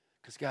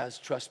 Because guys,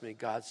 trust me,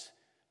 God's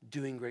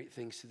doing great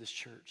things through this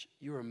church.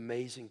 You're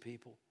amazing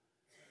people.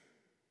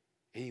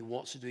 And he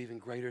wants to do even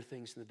greater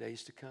things in the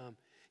days to come.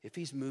 If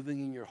he's moving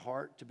in your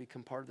heart to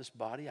become part of this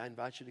body, I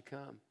invite you to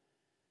come.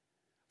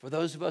 For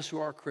those of us who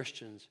are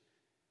Christians,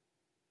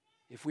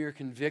 if we are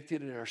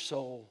convicted in our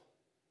soul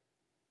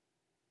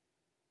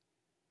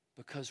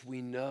because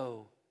we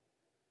know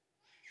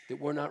that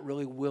we're not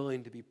really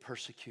willing to be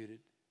persecuted,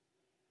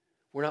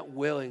 we're not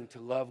willing to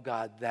love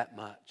God that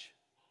much,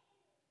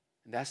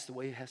 and that's the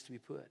way it has to be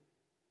put.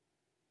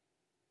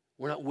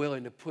 We're not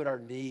willing to put our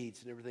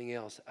needs and everything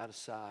else out of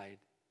sight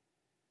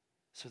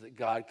so that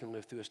God can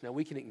live through us. Now,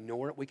 we can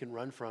ignore it, we can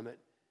run from it,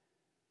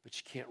 but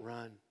you can't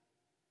run.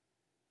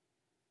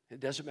 It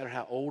doesn't matter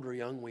how old or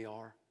young we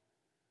are.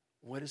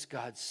 What is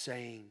God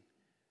saying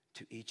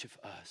to each of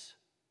us?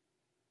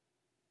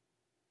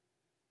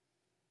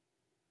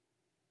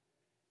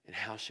 And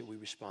how should we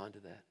respond to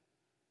that?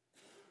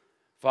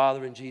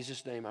 Father, in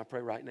Jesus' name, I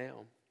pray right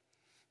now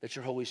that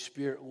your Holy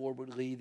Spirit, Lord, would lead